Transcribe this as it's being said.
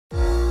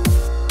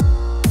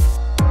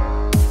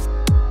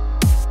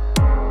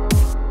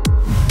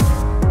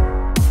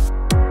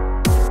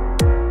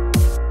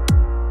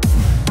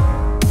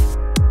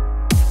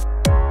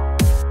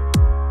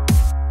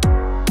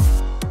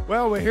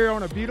here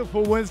on a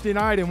beautiful Wednesday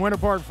night in Winter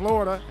Park,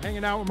 Florida,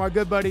 hanging out with my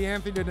good buddy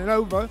Anthony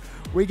DeNova.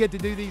 We get to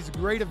do these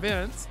great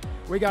events.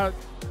 We got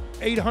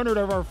 800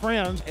 of our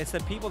friends. It's the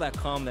people that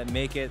come that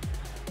make it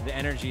the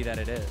energy that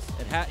it is.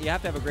 You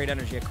have to have a great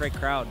energy, a great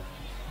crowd.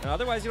 And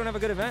otherwise, you don't have a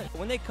good event.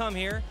 When they come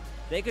here,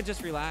 they could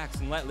just relax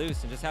and let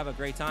loose and just have a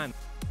great time.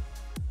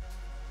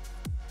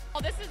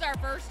 Well, this is our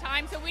first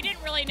time, so we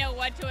didn't really know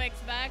what to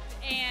expect.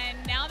 And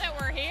now that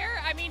we're here,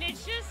 I mean,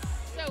 it's just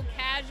so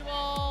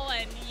casual,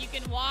 and you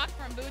can walk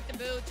from booth to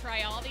booth,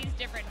 try all these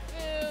different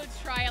foods,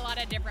 try a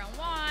lot of different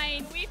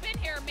wine. We've been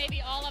here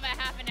maybe all of a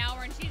half an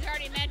hour, and she's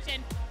already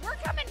mentioned we're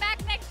coming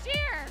back next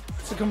year.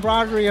 It's the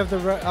camaraderie of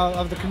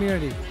the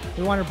community.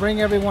 We want to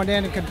bring everyone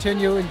in and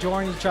continue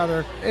enjoying each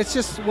other. It's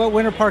just what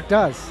Winter Park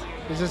does.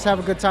 Is just have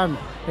a good time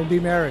and be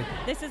merry.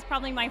 This is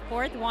probably my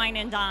fourth Wine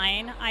and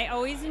Dine. I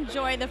always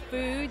enjoy the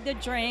food, the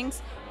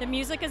drinks. The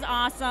music is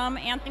awesome.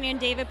 Anthony and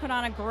David put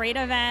on a great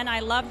event.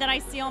 I love that I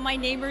see all my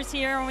neighbors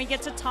here and we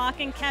get to talk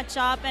and catch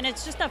up, and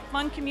it's just a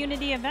fun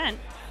community event.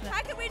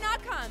 How could we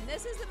not come?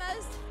 This is the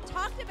most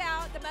talked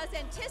about, the most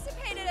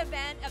anticipated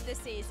event of the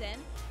season.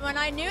 When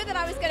I knew that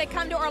I was going to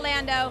come to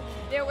Orlando,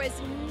 there was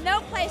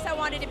no place I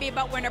wanted to be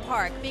but Winter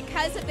Park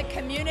because of the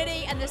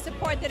community and the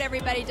support that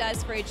everybody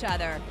does for each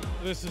other.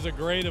 This is a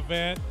great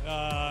event.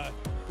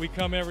 We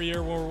come every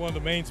year when we're one of the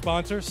main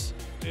sponsors.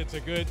 It's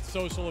a good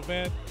social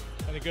event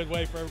and a good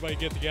way for everybody to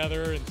get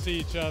together and see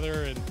each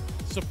other and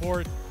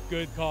support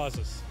good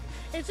causes.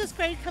 It's just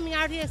great coming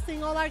out here,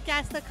 seeing all our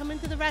guests that come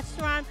into the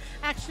restaurant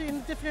actually in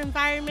a different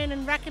environment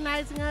and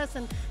recognizing us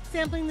and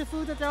sampling the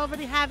food that they're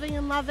already having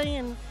and loving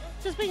and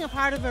just being a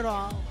part of it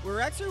all. We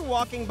were actually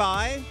walking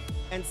by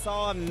and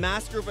saw a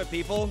mass group of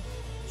people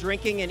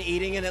drinking and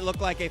eating, and it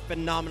looked like a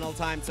phenomenal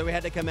time, so we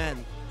had to come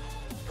in.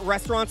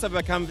 Restaurants have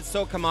become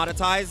so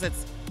commoditized.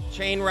 It's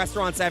chain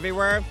restaurants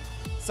everywhere.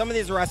 Some of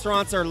these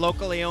restaurants are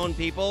locally owned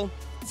people,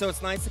 so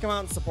it's nice to come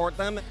out and support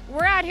them.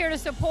 We're out here to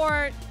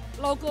support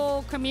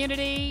local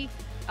community,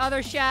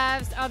 other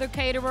chefs, other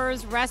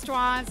caterers,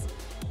 restaurants.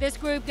 This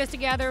group gets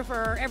together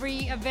for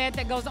every event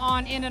that goes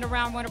on in and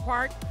around Winter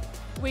Park.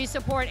 We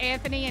support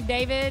Anthony and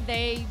David.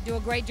 They do a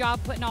great job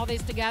putting all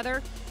this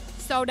together.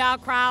 Sold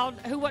out crowd.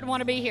 Who wouldn't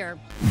want to be here?